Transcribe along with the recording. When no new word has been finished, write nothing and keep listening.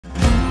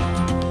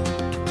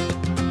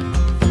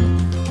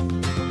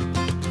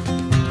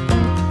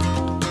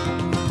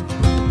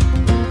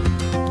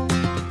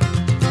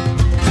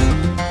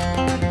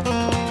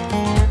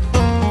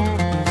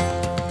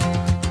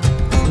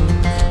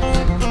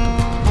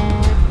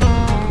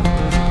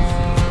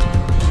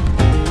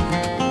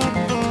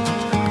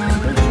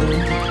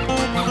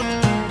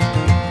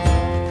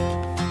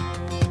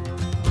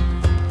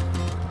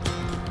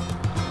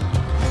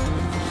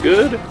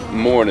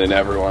morning,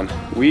 everyone.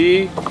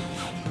 We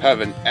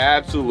have an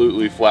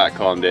absolutely flat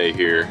calm day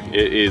here.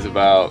 It is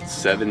about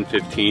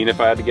 7:15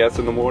 if I had to guess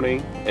in the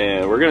morning,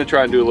 and we're gonna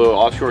try and do a little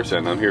offshore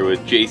send. I'm here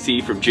with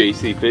JC from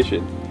JC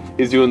Fishing.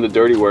 He's doing the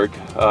dirty work,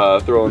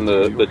 throwing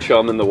the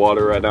chum in the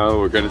water right now.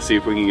 We're gonna see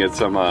if we can get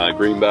some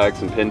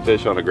greenbacks and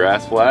pinfish on a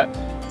grass flat.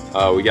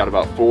 We got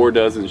about 4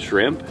 dozen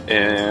shrimp,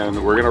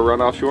 and we're gonna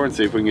run offshore and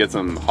see if we can get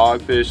some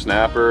hogfish,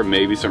 snapper,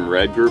 maybe some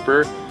red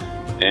grouper,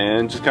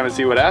 and just kind of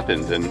see what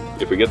happens. And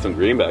if we get some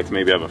greenbacks,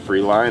 maybe have a free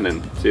line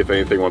and see if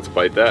anything wants to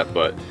bite that.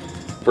 But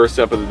first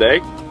step of the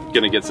day,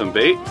 gonna get some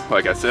bait.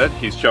 Like I said,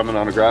 he's chumming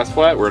on a grass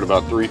flat. We're at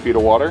about 3 feet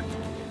of water,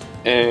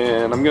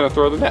 and I'm gonna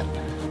throw the net.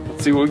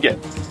 Let's see what we get.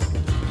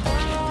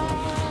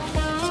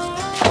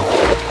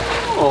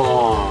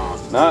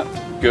 Oh, not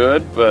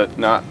good, but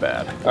not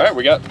bad. All right,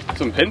 we got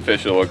some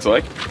pinfish, it looks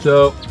like.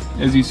 So,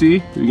 as you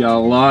see, we got a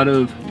lot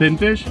of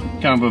pinfish,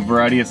 kind of a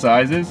variety of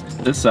sizes.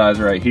 This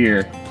size right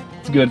here,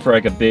 it's good for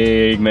like a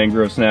big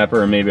mangrove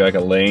snapper or maybe like a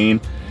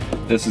lane.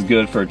 This is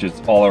good for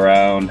just all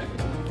around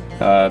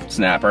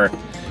snapper.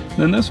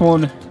 Then this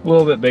one, a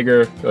little bit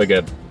bigger, like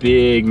a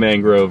big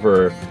mangrove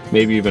or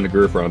maybe even a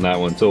grouper on that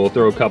one. So we'll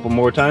throw a couple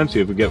more times, see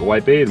if we get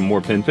white bait and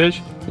more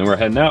pinfish, then we're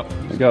heading out.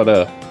 I got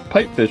a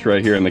pipefish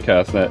right here in the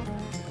cast net.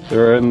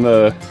 They're in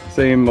the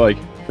same like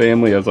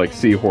family as like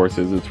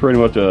seahorses. It's pretty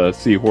much a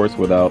seahorse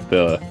without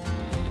the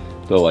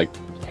like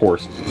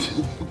horse.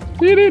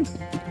 Get it.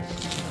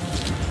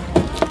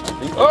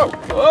 Oh,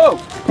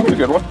 oh, that's a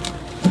good one.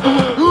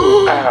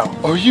 Ow.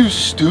 Are you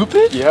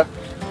stupid? Yeah.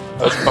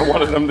 I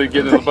wanted them to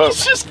get in the boat.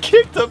 He just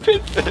kicked a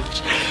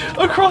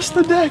pinfish across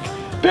the deck,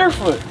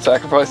 barefoot.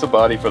 Sacrifice a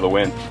body for the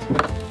win.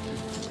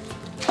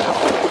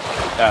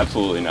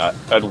 Absolutely not.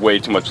 I had way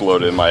too much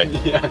loaded in my...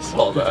 Yeah, I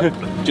saw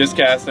that. Just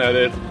cast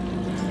netted.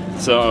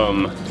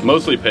 Some,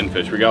 mostly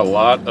pinfish. We got a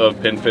lot of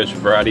pinfish,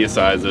 variety of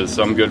sizes.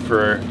 Some good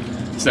for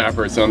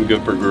snapper, some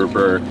good for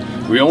grouper.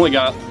 We only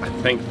got, I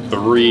think,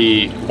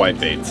 3 white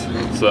baits.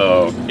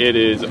 So it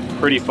is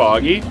pretty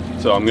foggy.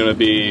 So I'm gonna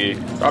be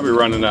probably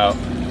running out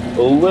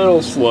a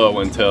little slow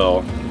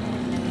until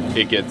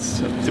it gets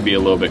to be a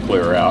little bit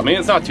clearer out. I mean,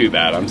 it's not too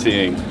bad. I'm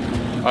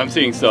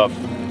seeing stuff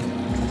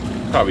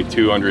probably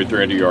 200,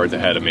 300 yards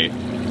ahead of me,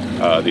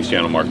 these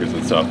channel markers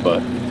and stuff,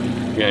 but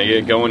we're gonna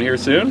get going here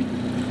soon.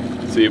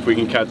 See if we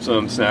can catch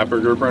some snapper,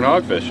 grouper, and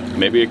hogfish.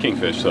 Maybe a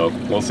kingfish, so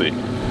we'll see.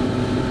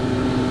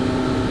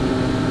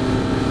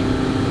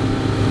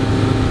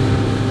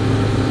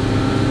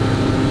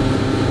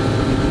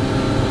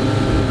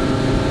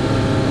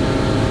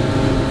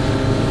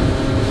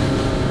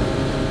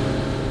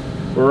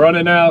 We're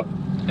running out,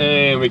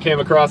 and we came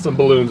across some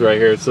balloons right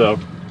here, so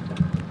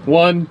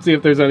 1, see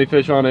if there's any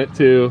fish on it.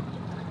 2,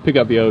 pick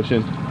up the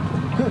ocean.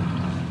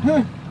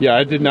 Yeah,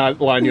 I did not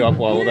line you up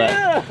well with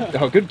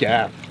that. Oh, good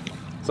gaff.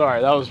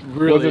 Sorry, that was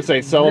really... What does it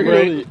say,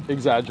 celebrate? Really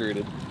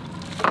exaggerated.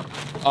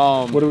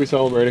 What are we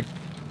celebrating?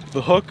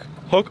 The Hook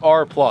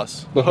R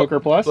Plus. The Hooker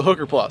Plus? The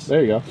Hooker Plus.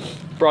 There you go.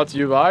 Brought to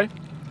you by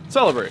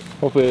Celebrate.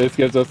 Hopefully this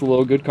gives us a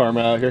little good karma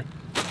out here.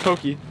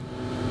 Koki.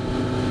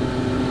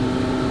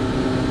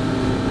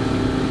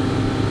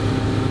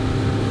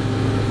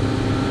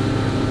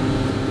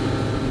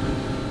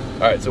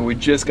 All right, so we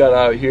just got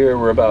out here.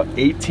 We're about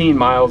 18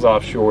 miles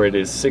offshore. It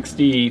is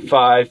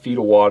 65 feet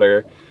of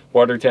water.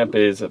 Water temp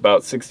is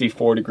about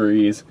 64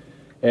 degrees.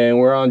 And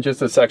we're on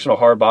just a section of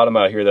hard bottom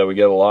out here that we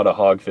get a lot of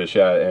hogfish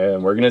at.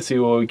 And we're gonna see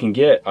what we can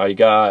get. I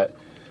got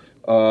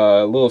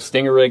a little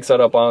stinger rig set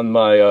up on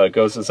my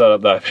Ghost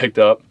setup that I picked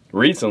up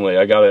recently.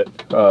 I got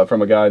it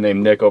from a guy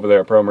named Nick over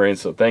there at Pro Marine.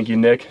 So thank you,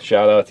 Nick.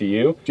 Shout out to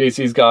you.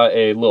 JC's got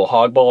a little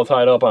hog ball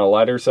tied up on a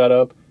lighter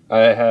setup.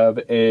 I have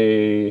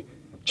a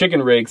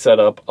chicken rig set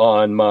up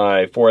on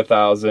my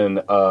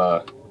 4000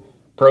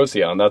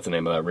 Procyon. That's the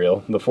name of that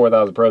reel. The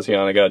 4000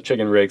 Procyon. I got a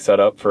chicken rig set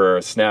up for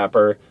a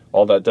snapper.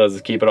 All that does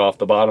is keep it off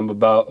the bottom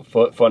about a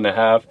foot and a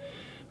half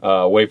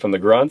away from the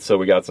grunt. So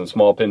we got some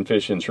small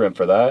pinfish and shrimp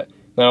for that.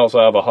 And I also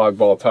have a hog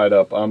ball tied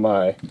up on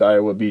my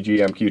Daiwa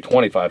BGMQ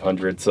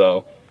 2500.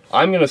 So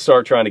I'm gonna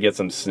start trying to get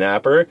some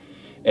snapper,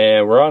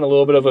 and we're on a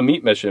little bit of a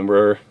meat mission.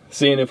 We're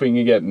seeing if we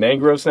can get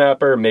mangrove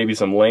snapper, maybe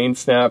some lane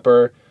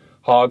snapper,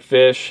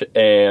 hogfish,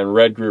 and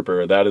red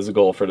grouper. That is a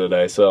goal for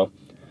today. So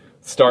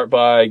start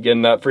by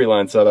getting that free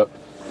line set up.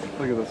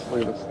 Look at this,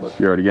 look at this. Look.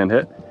 You're already getting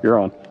hit? You're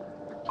on.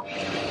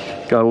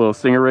 Got a little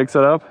stinger rig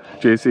set up.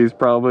 JC's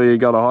probably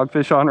got a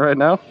hogfish on right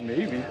now.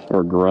 Maybe.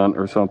 Or grunt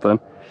or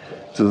something.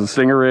 This is a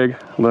stinger rig,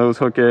 nose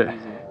hook it.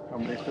 How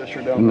many fish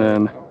are down and there?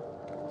 then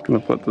I'm gonna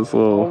put this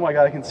little... Oh my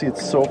god, I can see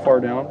it's so far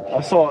down.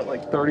 I saw it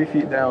like 30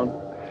 feet down.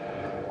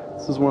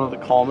 This is one of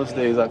the calmest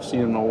days I've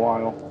seen in a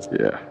while.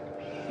 Yeah.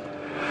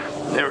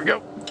 There we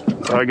go.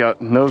 So I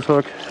got nose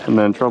hook and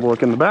then treble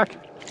hook in the back.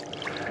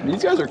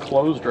 These guys are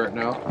closed right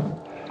now.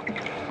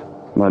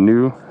 My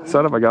new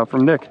setup I got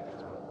from Nick.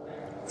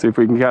 See if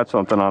we can catch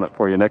something on it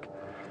for you, Nick.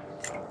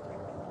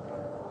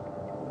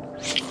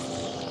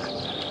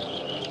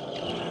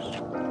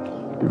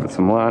 Give it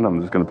some line.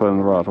 I'm just gonna put it in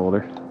the rod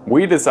holder.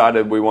 We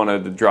decided we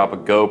wanted to drop a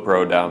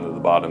GoPro down to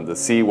the bottom to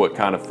see what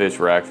kind of fish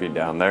were actually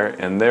down there,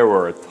 and there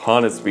were a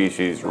ton of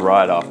species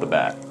right off the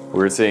bat. We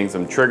were seeing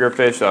some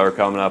triggerfish that were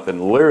coming up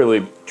and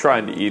literally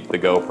trying to eat the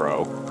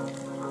GoPro.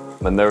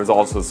 And there was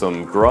also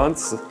some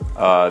grunts.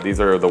 These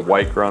are the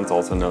white grunts,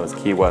 also known as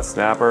Key West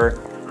snapper.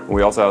 And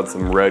we also had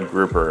some red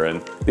grouper,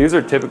 and these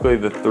are typically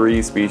the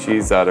 3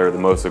 species that are the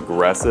most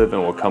aggressive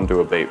and will come to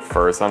a bait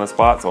first on a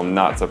spot, so I'm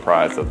not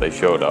surprised that they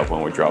showed up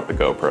when we dropped the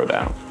GoPro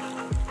down.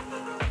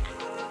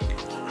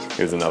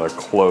 Here's another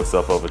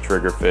close-up of a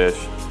triggerfish.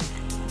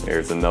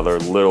 Here's another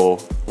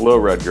little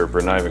red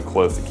grouper, not even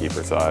close to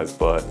keeper size,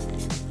 but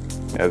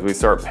as we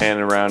start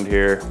panning around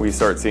here, we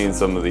start seeing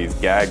some of these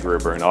gag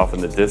grouper, and off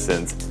in the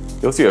distance,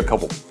 you'll see a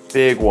couple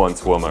big ones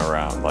swimming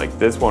around. Like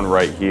this one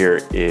right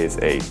here is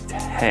a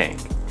tank.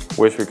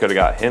 Wish we could have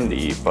got him to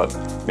eat, but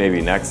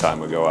maybe next time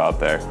we go out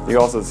there. You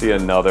also see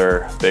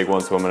another big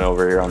one swimming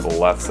over here on the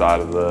left side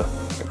of the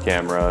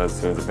camera as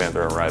soon as the pans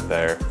are right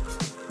there.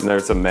 And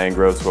there's some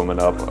mangrove swimming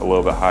up a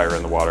little bit higher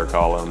in the water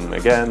column.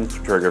 Again,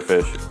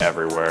 triggerfish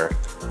everywhere.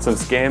 Some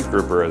scamp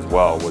grouper as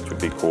well, which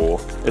would be cool.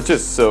 It's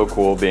just so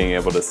cool being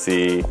able to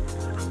see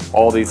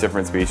all these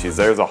different species.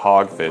 There's a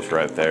hogfish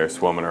right there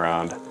swimming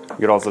around.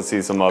 You could also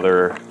see some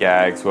other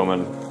gags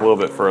swimming a little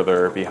bit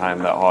further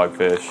behind that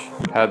hogfish.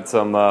 Had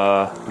some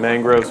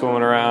mangrove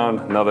swimming around,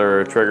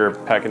 another trigger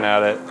pecking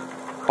at it.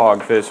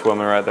 Hogfish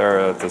swimming right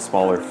there, it's a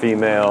smaller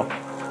female.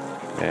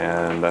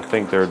 And I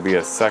think there would be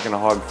a second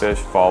hogfish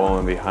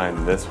following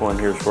behind this one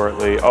here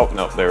shortly. Oh,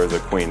 no, there was a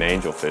queen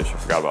angelfish. I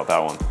forgot about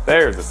that one.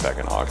 There's a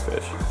second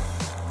hogfish.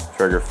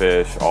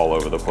 Triggerfish all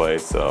over the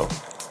place, so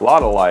a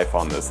lot of life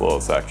on this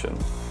little section.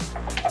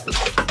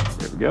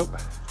 Here we go.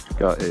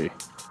 Got a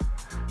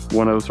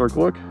 1-0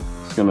 circle hook.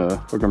 Just gonna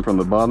hook them from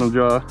the bottom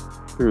jaw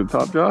through the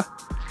top jaw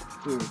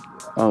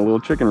on a little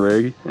chicken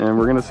rig, and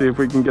we're gonna see if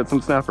we can get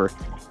some snapper.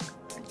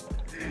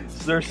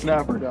 There's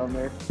snapper down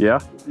there. Yeah?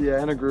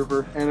 Yeah, and a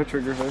grouper and a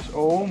triggerfish.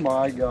 Oh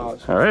my gosh.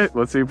 All right,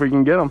 let's see if we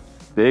can get them.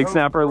 Big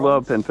snapper,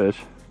 love pinfish.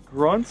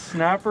 Grunt,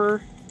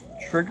 snapper,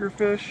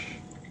 triggerfish.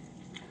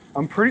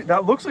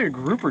 That looks like a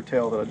grouper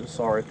tail that I just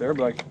saw right there,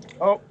 but like,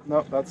 oh,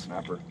 no, that's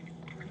snapper.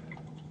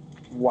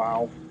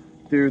 Wow.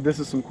 Dude, this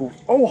is some cool.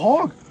 Oh,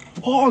 hog!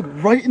 Hog,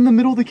 right in the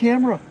middle of the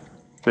camera.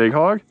 Big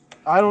hog?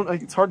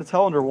 It's hard to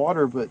tell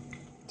underwater, but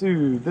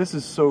dude, this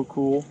is so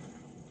cool.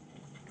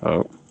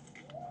 Oh.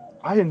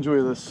 I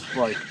enjoy this,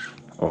 like,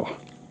 a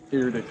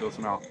ridiculous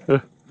amount.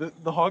 The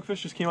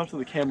hogfish just came up to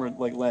the camera,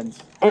 like, lens.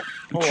 Oh,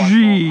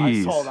 jeez.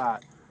 I saw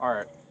that. All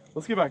right,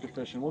 let's get back to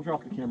fishing. We'll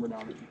drop the camera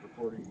down and keep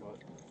recording,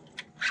 but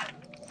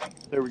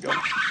there we go.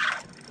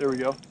 There we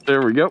go.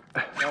 There we go.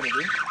 That'll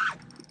do.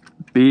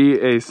 Be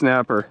a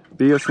snapper.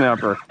 Be a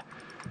snapper.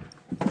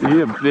 Be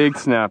a big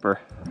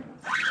snapper.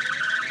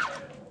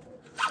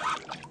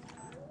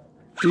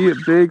 Be a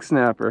big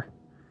snapper.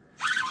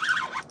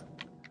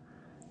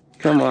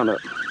 Come on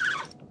up.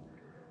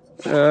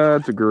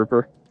 That's a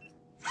grouper.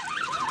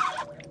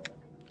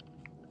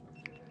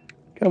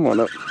 Come on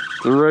up.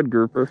 It's a red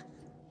grouper.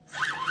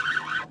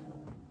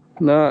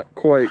 Not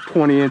quite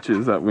 20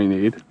 inches that we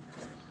need.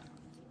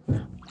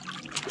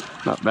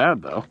 Not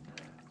bad though.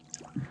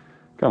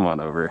 Come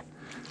on over.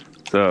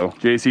 So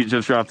JC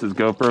just dropped his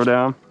GoPro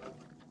down.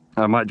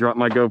 I might drop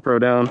my GoPro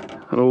down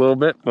in a little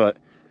bit, but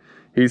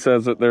he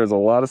says that there's a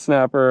lot of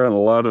snapper and a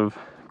lot of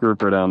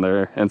grouper down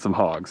there and some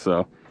hogs.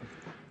 So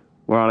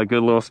we're on a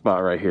good little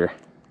spot right here.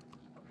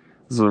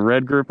 This is a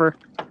red grouper.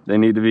 They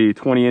need to be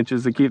 20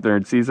 inches to keep. They're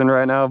in season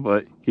right now,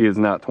 but he is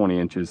not 20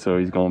 inches, so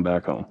he's going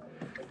back home.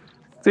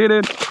 See you,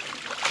 dude.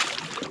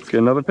 Let's get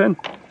another pin.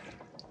 There we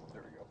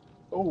go.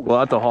 Oh, well,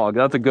 that's a hog.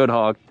 That's a good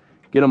hog.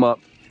 Get him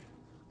up.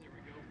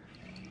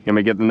 You want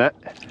me to get the net?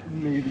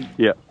 Maybe.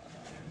 Yeah.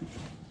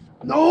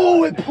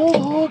 No, it pulled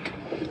hook.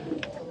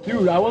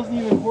 Dude, I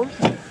wasn't even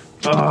horsing.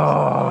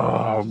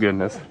 Oh,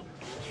 goodness.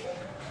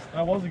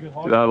 That was a good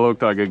hog. That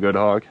looked like a good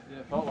hog. Yeah,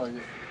 it felt like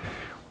it.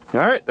 All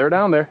right, they're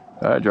down there.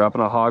 All right,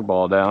 dropping a hog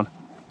ball down.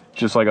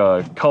 Just like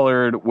a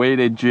colored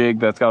weighted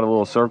jig that's got a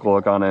little circle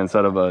hook on it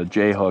instead of a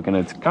J hook, and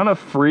it's kind of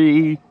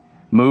free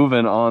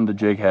moving on the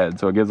jig head,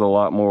 so it gives a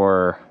lot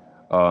more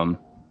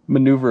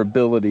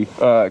maneuverability.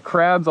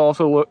 Crabs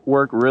also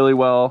work really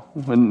well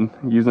when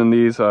using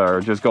these, or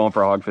just going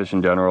for hogfish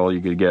in general.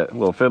 You could get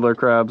little fiddler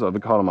crabs. I've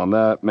caught them on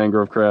that.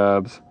 Mangrove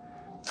crabs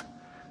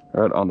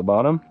right on the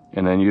bottom,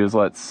 and then you just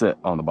let it sit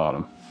on the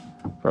bottom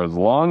for as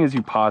long as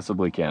you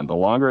possibly can. The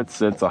longer it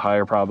sits, the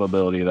higher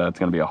probability that it's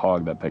going to be a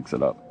hog that picks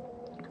it up.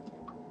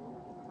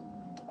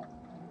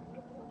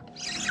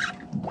 There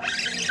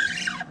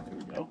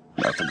we go.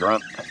 That's a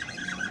grunt.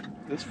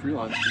 This free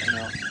line's sticking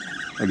out.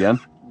 Again?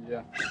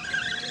 Yeah.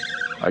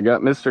 I got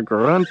Mr.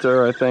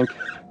 Grunter, I think.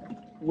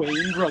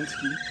 Wayne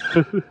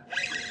Grunsky.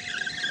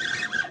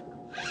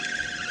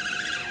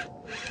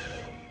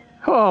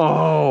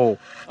 Oh!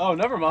 Oh,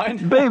 never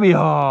mind. Baby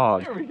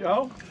hog! There we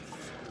go.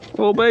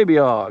 Little baby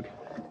hog.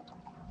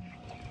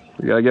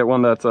 We gotta get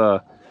one that's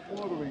What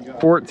do we got?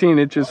 14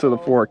 inches to the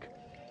fork.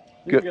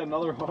 We got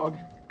another hog.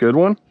 Good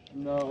one?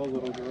 No, a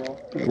little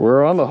girl.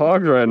 We're on the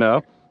hogs right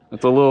now.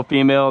 It's a little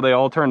female. They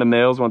all turn to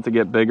males once they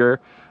get bigger,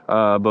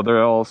 but they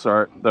all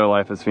start their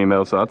life as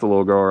females. So that's a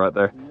little girl right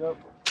there. Yep.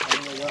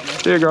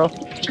 See ya,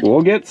 girl.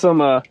 We'll get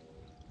some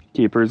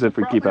keepers if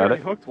we keep at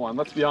it. Hooked one.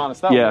 Let's be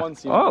honest. That one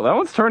seems Oh, that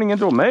one's turning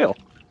into a male.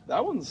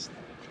 That one's,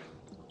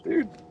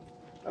 dude.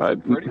 That's a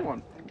pretty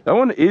one. That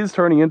one is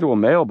turning into a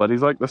male, but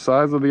he's like the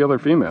size of the other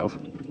females.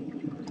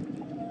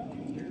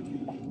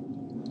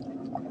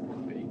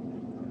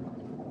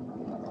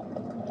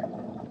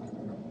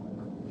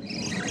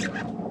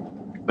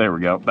 There we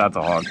go. That's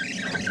a hog.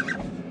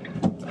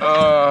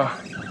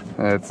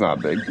 It's not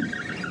big.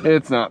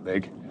 It's not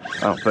big. I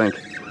don't think.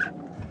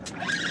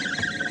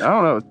 I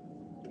don't know.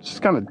 It's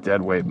just kind of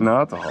dead weight.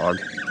 No, it's a hog.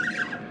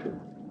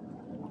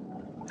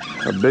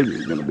 How big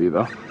is he gonna be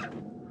though?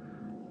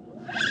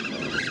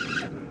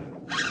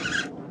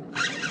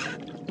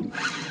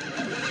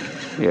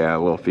 Yeah, a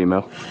little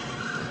female.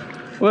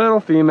 Little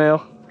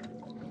female.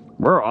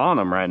 We're on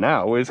them right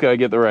now. We just gotta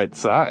get the right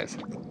size.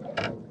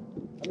 I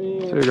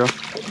mean, there you go.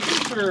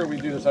 I'm sure we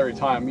do this every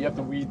time. You have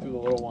to weed through the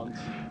little ones.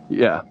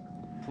 Yeah.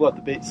 Let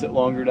the bait sit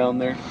longer down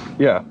there.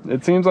 Yeah,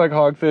 it seems like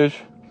hogfish,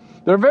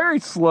 they're very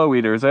slow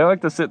eaters. They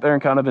like to sit there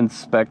and kind of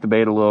inspect the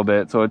bait a little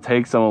bit, so it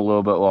takes them a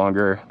little bit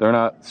longer. They're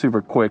not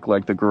super quick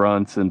like the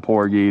grunts and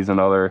porgies and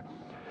other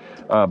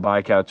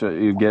bycatch that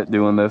you get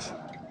doing this.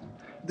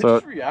 They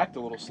just react a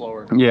little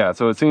slower. Yeah,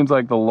 so it seems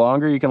like the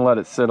longer you can let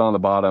it sit on the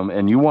bottom,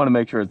 and you want to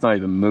make sure it's not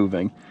even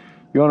moving.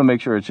 You want to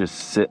make sure it's just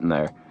sitting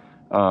there.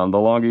 The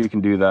longer you can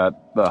do that,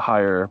 the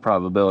higher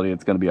probability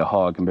it's going to be a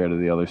hog compared to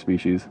the other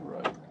species.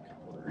 Right.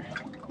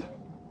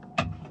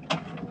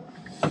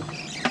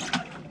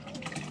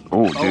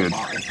 Oh, dude.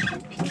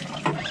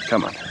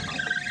 Come on.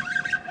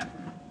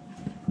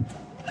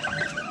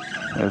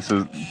 This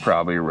is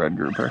probably a red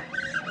grouper.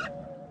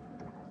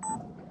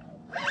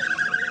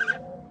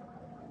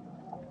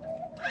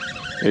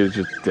 It's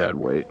just dead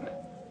weight.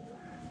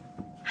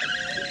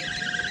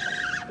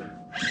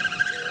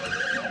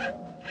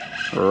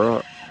 Or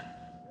a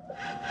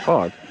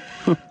hog.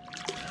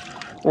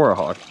 Or a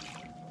hog.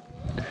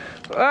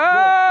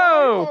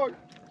 Oh!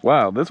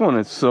 Wow, this one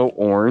is so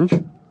orange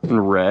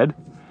and red.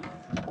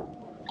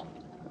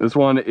 This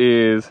one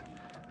is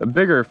a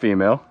bigger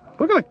female.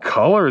 Look at the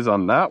colors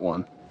on that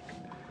one.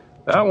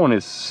 That one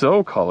is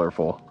so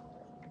colorful.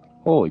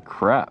 Holy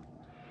crap.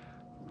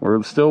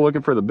 We're still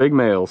looking for the big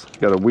males.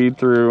 Got to weed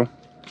through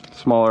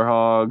smaller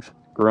hogs,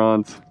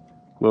 grunts,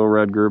 little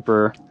red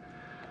grouper,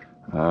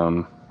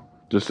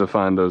 just to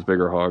find those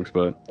bigger hogs.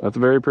 But that's a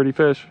very pretty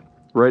fish.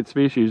 Right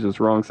species, just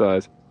wrong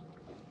size.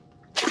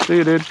 See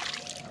you, dude.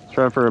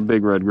 Try for a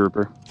big red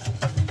grouper.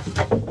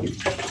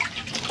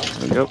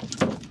 There we go.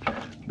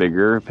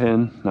 Bigger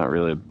pin, not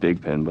really a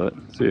big pin, but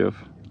see if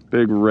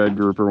big red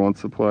grouper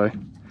wants to play.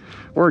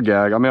 Or a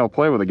gag. I mean, I'll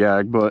play with a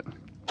gag, but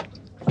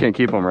can't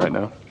keep them right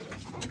now.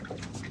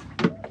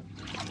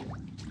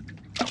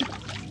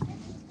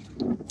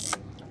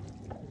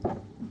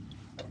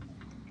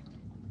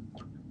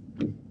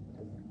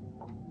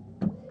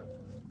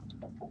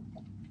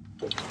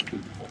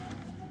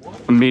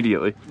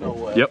 Immediately. No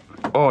way. Yep.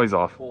 Oh, he's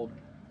off. Hold.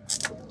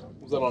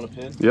 Was that on a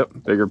pin?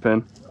 Yep, bigger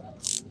pin.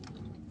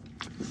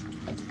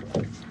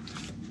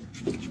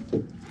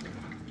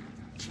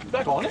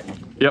 Back on it?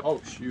 Yep.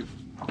 Oh, shoot.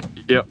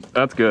 Yep,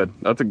 that's good.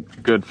 That's a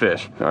good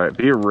fish. All right,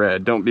 be a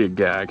red, don't be a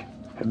gag.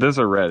 If this is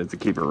a red, it's a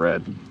keeper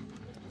red.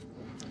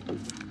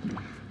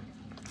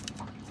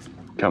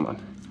 Come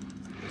on.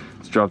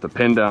 Let's drop the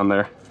pin down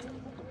there.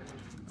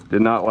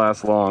 Did not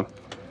last long.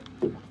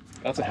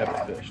 That's a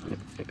heavy fish, dude.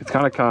 It's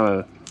kind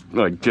of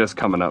like just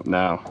coming up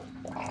now.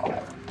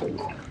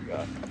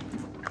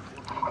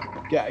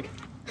 Gag.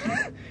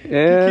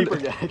 And keeper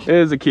gag. It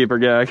is a keeper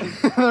gag.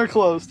 They're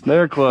closed.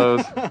 They're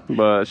closed,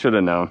 but should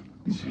have known.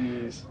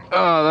 Jeez.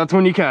 That's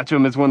when you catch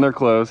them, is when they're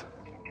closed.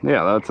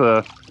 Yeah, that's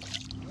a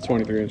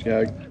 23-inch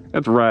gag.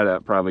 That's right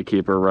at probably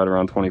keeper, right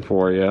around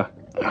 24, yeah.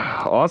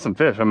 Awesome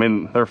fish. I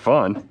mean, they're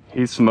fun.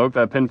 He smoked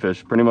that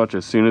pinfish pretty much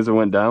as soon as it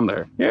went down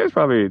there. Yeah, he's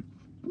probably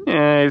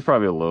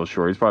a little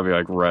short. He's probably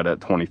like right at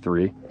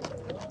 23.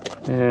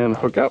 And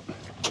hook up.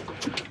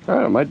 All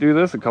right, I might do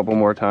this a couple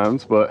more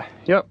times, but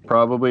yep,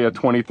 probably a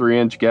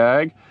 23-inch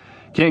gag.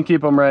 Can't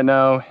keep them right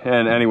now,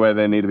 and anyway,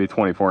 they need to be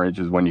 24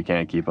 inches when you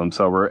can't keep them.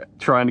 So we're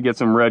trying to get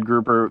some red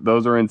grouper.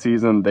 Those are in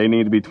season. They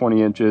need to be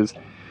 20 inches.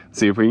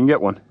 See if we can get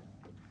one.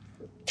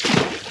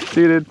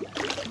 Seated.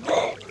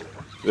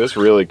 This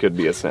really could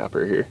be a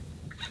snapper here.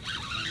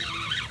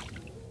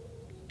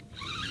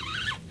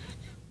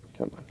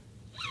 Come on.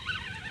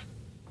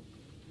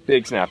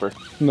 Big snapper.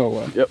 No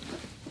way. Yep.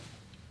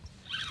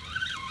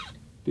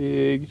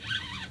 Big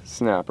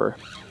snapper.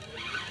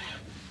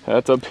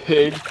 That's a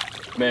big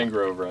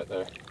mangrove right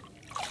there.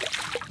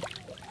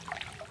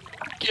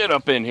 Get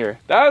up in here.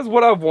 That is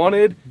what I've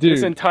wanted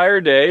this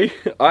entire day.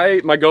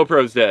 My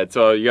GoPro's dead,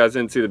 so you guys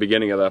didn't see the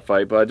beginning of that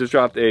fight, but I just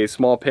dropped a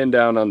small pin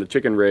down on the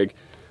chicken rig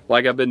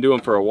like I've been doing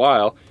for a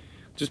while.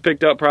 Just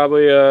picked up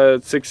probably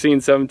a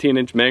 16, 17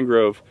 inch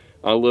mangrove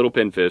on a little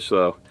pinfish,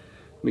 so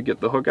let me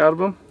get the hook out of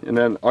them, and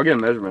then I'll get a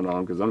measurement on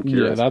them because I'm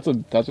curious. Yeah,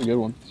 that's a good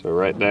one. So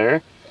right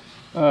there,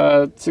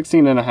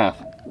 16 and a half.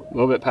 A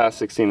little bit past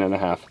 16 and a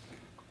half.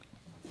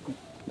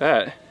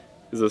 That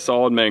is a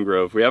solid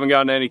mangrove. We haven't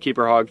gotten any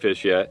keeper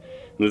hogfish yet.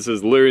 And this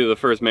is literally the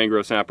first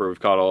mangrove snapper we've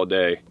caught all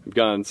day. We've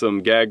gotten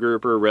some gag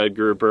grouper, red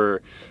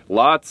grouper,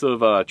 lots of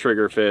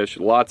triggerfish,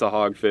 lots of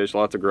hogfish,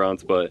 lots of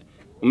grunts, but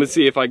I'm gonna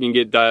see if I can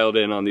get dialed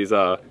in on these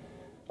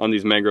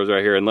mangroves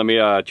right here. And let me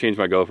change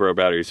my GoPro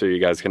battery so you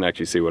guys can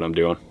actually see what I'm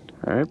doing.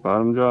 All right,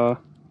 bottom jaw,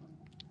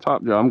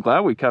 top jaw. I'm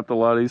glad we kept a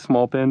lot of these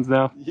small pins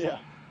now. Yeah.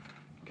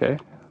 Okay,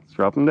 let's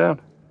drop them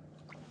down.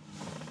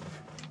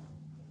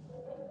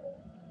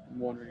 I'm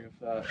wondering if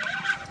that...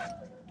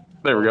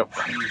 There we go.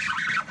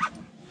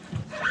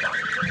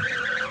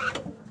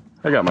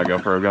 I got my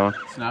GoPro going.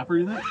 Snapper,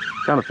 you think?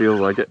 Kind of feels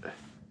like it.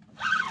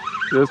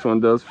 This one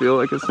does feel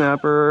like a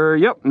snapper.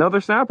 Yep, another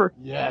snapper.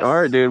 Yes.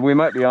 All right, dude, we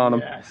might be on them.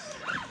 Yes.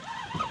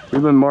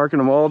 We've been marking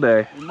them all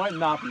day. We might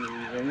not be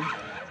leaving.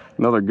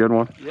 Another good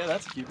one. Yeah,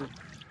 that's a keeper.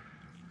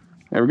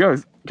 There we go.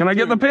 Can I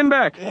get the pin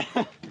back?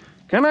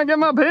 Can I get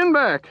my pin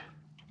back?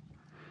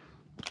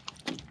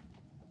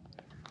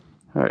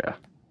 Oh yeah.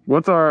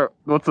 What's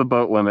the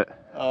boat limit?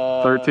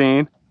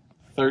 13?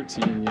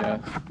 13, yeah.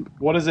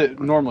 What is it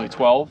normally,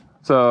 12?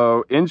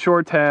 So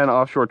inshore 10,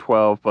 offshore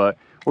 12, but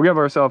we'll give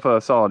ourselves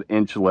a solid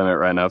inch limit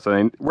right now.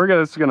 So we're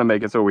just gonna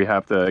make it so we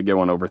have to get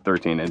one over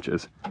 13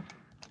 inches.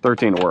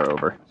 13 or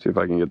over. See if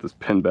I can get this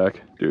pin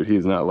back. Dude,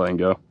 he's not letting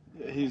go.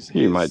 Yeah,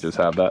 he might just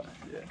have that.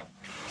 Yeah.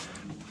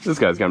 This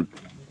guy's gonna...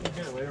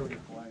 Get away with your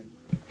plane.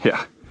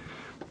 Yeah.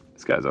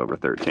 This guy's over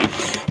 13.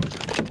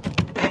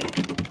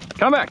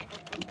 Come back!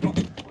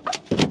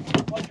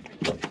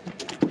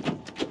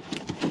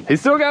 He's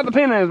still got the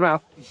pin in his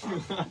mouth.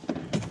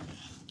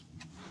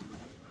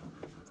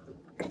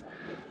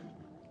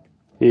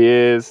 He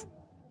is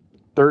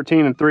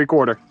 13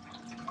 3/4.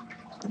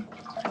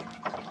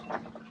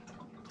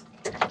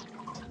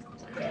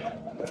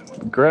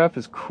 The graph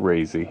is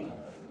crazy.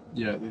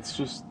 Yeah, it's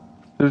just...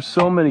 There's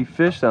so many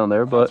fish down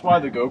there, but... That's why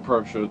the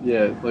GoPro showed...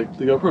 Yeah, like,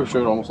 the GoPro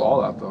showed almost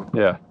all that, though.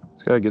 Yeah.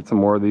 Just gotta get some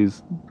more of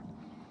these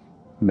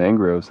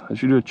mangroves. I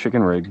should do a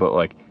chicken rig, but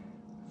like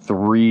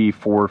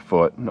 3-4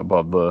 foot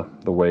above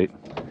the weight.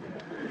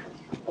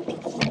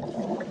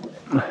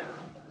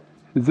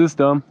 Is this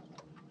dumb?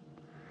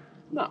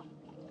 No.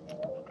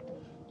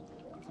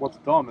 What's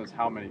dumb is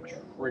how many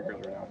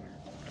triggers are down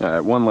here. All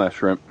right, one last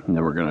shrimp, and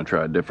then we're gonna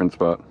try a different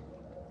spot.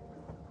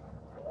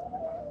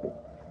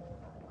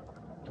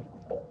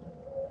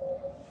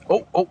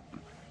 Oh.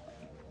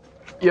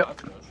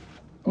 Yep.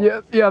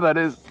 Yeah, that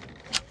is.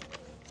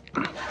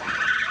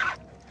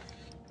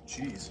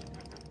 Jeez.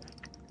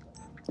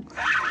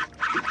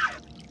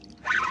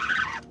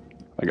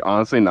 Like,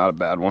 honestly, not a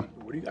bad one.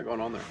 What do you got going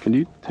on there? Can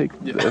you take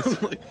this?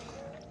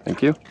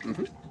 Thank you.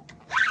 Mm-hmm.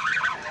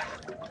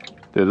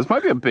 Dude, this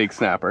might be a big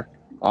snapper,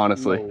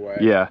 honestly. No way.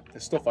 Yeah.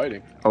 It's still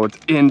fighting. Oh, it's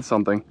in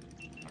something.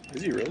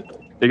 Is he really?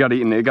 It got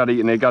eaten, it got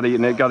eaten, it got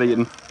eaten, it got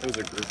eaten. It was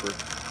a grouper.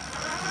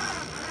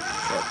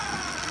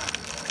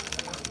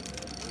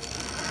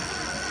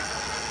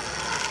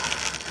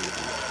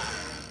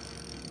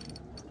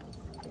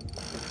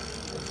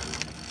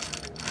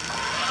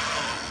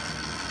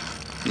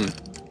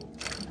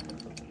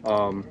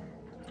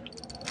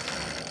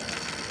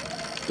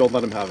 Don't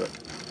let him have it.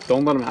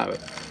 Don't let him have it.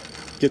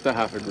 Get that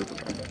half a grouper.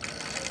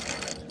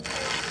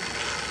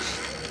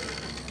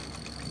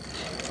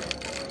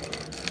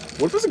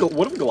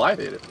 What if Goliath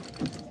ate it?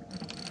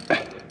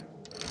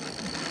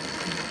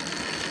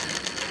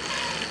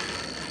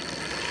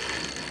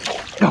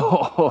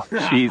 Oh,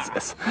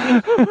 Jesus.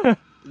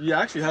 You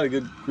actually had a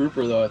good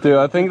grouper though. Dude,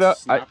 I think that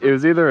it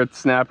was either a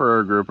snapper or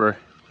a grouper.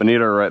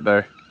 Bonita right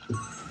there.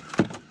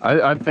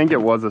 I think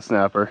it was a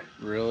snapper.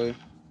 Really?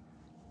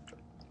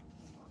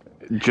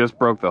 It just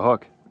broke the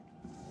hook.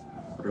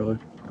 Really?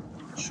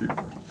 Shoot.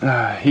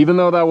 Even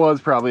though that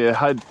was probably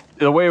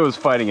the way it was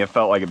fighting, it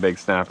felt like a big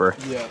snapper.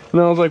 Yeah.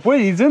 And I was like,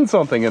 wait, he's in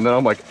something. And then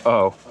I'm like,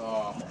 oh.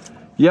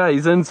 Yeah,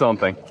 he's in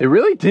something. It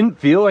really didn't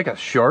feel like a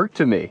shark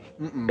to me.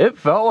 It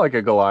felt like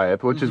a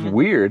Goliath, which is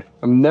weird.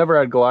 I've never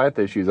had Goliath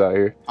issues out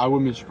here. I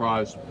wouldn't be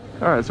surprised.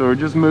 All right, so we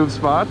just moved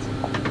spots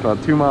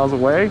about 2 miles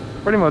away.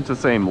 Pretty much the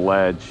same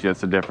ledge,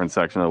 just a different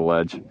section of the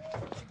ledge.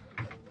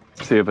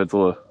 See if it's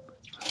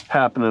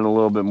happening a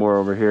little bit more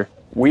over here.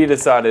 We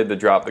decided to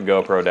drop the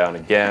GoPro down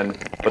again,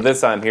 but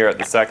this time here at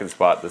the second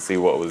spot to see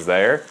what was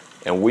there.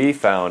 And we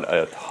found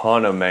a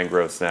ton of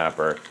mangrove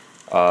snapper.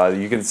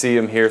 You can see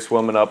them here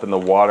swimming up in the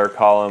water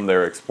column.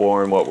 They're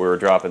exploring what we were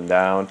dropping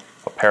down.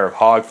 A pair of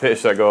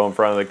hogfish that go in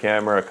front of the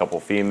camera, a couple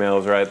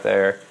females right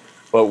there.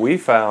 But we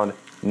found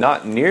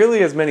not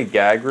nearly as many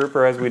gag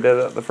grouper as we did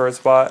at the first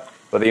spot,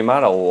 but the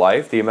amount of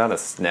life, the amount of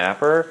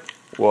snapper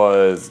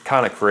was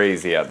kind of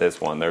crazy at this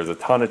one. There's a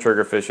ton of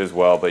triggerfish as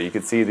well, but you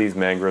could see these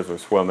mangroves were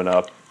swimming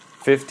up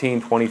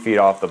 15, 20 feet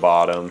off the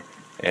bottom.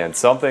 And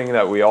something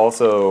that we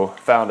also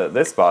found at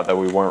this spot that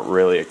we weren't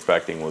really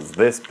expecting was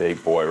this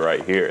big boy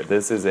right here.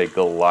 This is a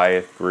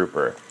Goliath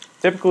grouper.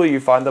 Typically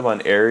you find them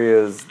on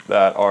areas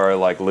that are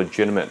like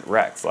legitimate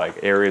wrecks,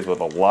 like areas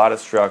with a lot of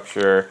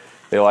structure.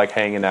 They like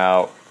hanging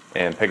out.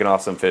 and picking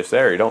off some fish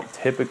there. You don't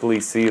typically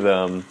see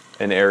them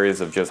in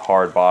areas of just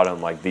hard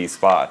bottom like these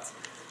spots.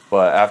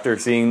 But after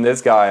seeing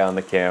this guy on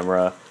the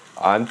camera,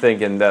 I'm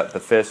thinking that the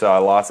fish that I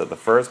lost at the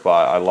first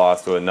spot, I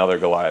lost to another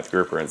Goliath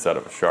grouper instead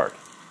of a shark.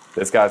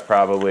 This guy's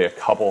probably a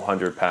couple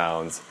 100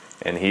 pounds,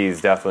 and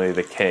he's definitely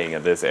the king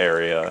of this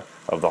area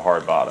of the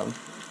hard bottom.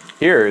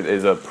 Here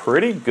is a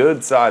pretty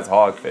good sized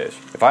hogfish.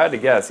 If I had to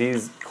guess,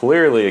 he's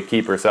clearly a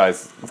keeper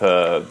size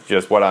to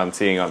just what I'm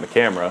seeing on the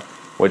camera,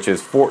 which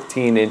is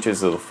 14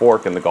 inches of the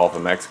fork in the Gulf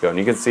of Mexico. And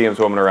you can see him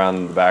swimming around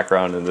in the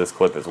background in this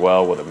clip as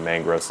well, with a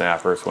mangrove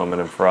snapper swimming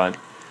in front.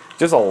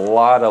 Just a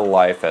lot of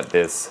life at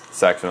this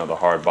section of the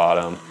hard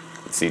bottom.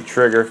 You see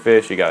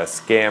triggerfish, you got a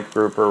scamp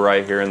grouper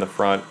right here in the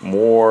front,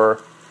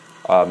 more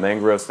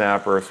mangrove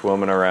snapper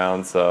swimming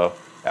around. So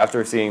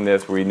after seeing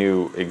this, we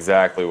knew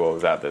exactly what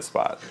was at this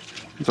spot.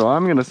 So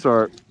I'm gonna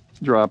start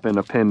dropping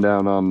a pin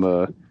down on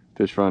the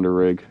fish finder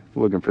rig,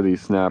 looking for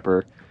these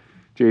snapper.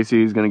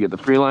 JC is gonna get the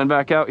free line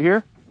back out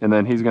here, and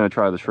then he's gonna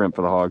try the shrimp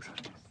for the hogs.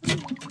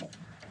 Let's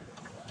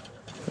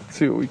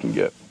see what we can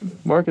get.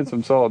 Marking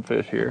some solid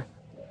fish here.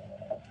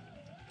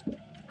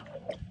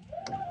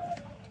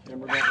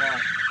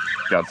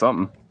 Got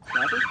something.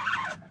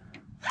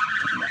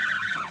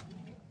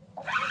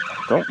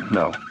 Don't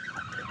know.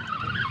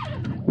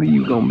 What are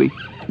you gonna be?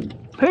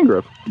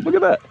 Mangrove. Look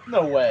at that.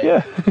 No way.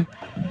 Yeah.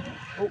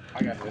 Oh,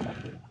 I got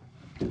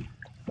hit.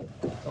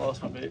 I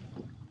lost my bait.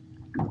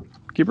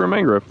 Keeper or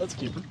mangrove? That's a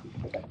keeper.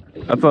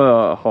 That's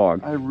a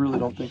hog. I really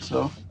don't think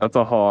so. That's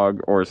a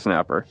hog or a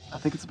snapper. I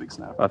think it's a big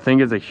snapper. I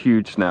think it's a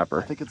huge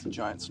snapper. I think it's a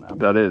giant snapper.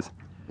 That is.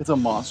 It's a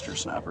monster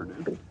snapper,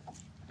 dude.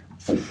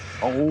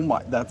 Oh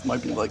my, that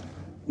might be like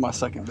my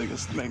second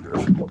biggest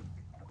mangrove.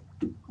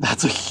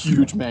 That's a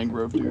huge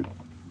mangrove, dude.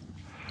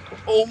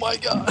 Oh my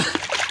god.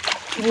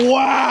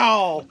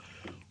 Wow.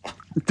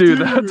 Dude,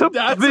 that's a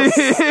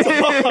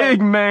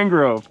big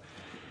mangrove.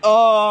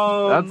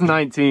 That's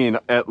 19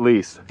 at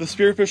least. The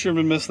spear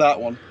fisherman missed that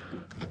one.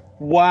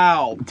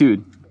 Wow.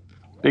 Dude,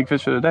 big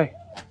fish of the day.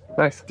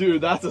 Nice.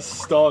 Dude, that's a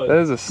stud. That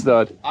is a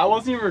stud. I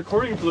wasn't even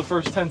recording for the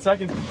first 10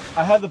 seconds.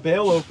 I had the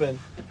bail open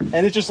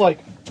and it just like,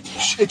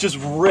 it just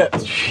ripped.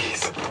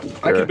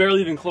 Jeez. I could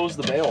barely even close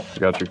the bail.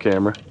 Got your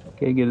camera.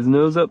 Okay, get his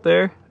nose up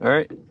there. All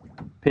right.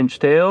 Pinch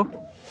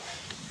tail.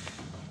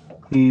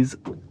 He's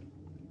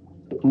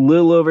a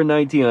little over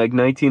 19, like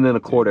 19 and a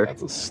quarter.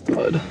 That's a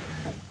stud.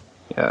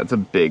 Yeah, it's a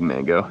big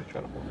mango.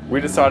 We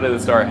decided to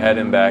start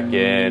heading back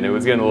in. It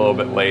was getting a little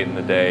bit late in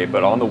the day,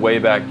 but on the way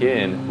back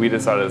in, we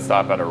decided to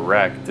stop at a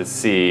wreck to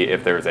see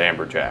if there was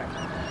amberjack.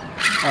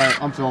 All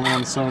right, I'm filming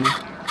on Sony.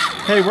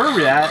 Hey, where are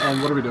we at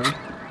and what are we doing?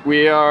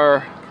 We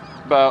are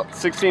about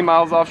 16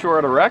 miles offshore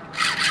at a wreck,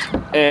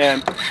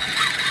 and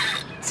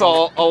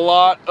saw a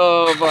lot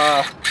of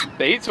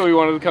bait, so we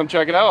wanted to come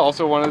check it out.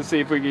 Also wanted to see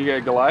if we could get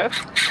a Goliath.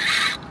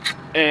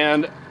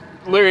 And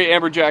literally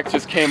amberjack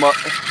just came up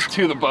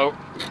to the boat.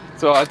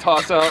 So I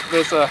tossed out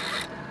this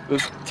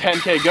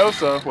 10K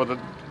Gosa with a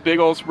big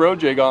old road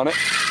jig on it.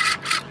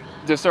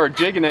 Just started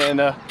jigging it and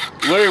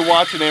literally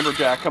watched an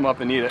amberjack come up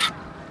and eat it.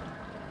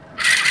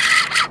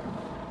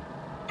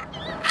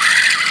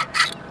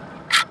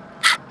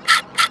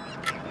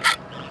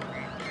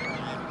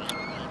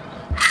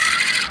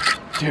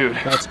 Dude,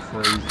 That's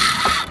crazy.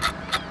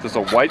 just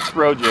a white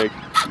spro jig.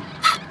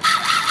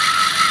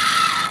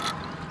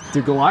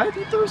 Did Goliath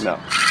eat those? No,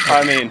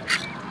 I mean,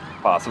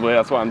 possibly.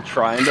 That's why I'm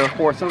trying to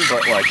horse him,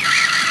 but like,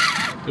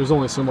 There's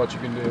only so much you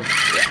can do.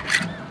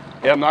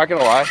 yeah, I'm not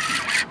gonna lie.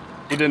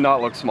 He did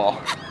not look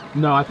small.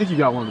 No, I think you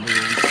got one of the big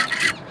ones.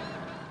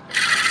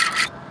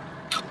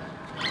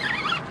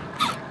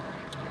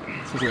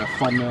 This is like a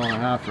thumbnail and a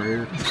half right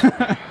here.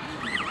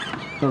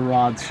 The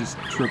rod's just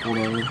tripled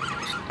over.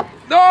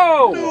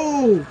 No!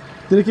 No!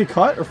 Did it get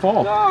cut or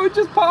fall? No, it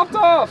just popped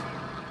off.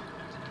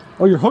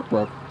 Oh, your hook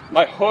broke.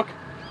 My hook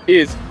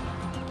is,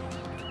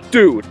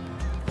 dude,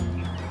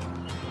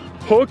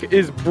 hook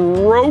is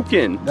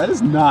broken. That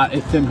is not a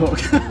thin hook.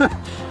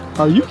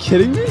 Are you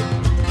kidding me?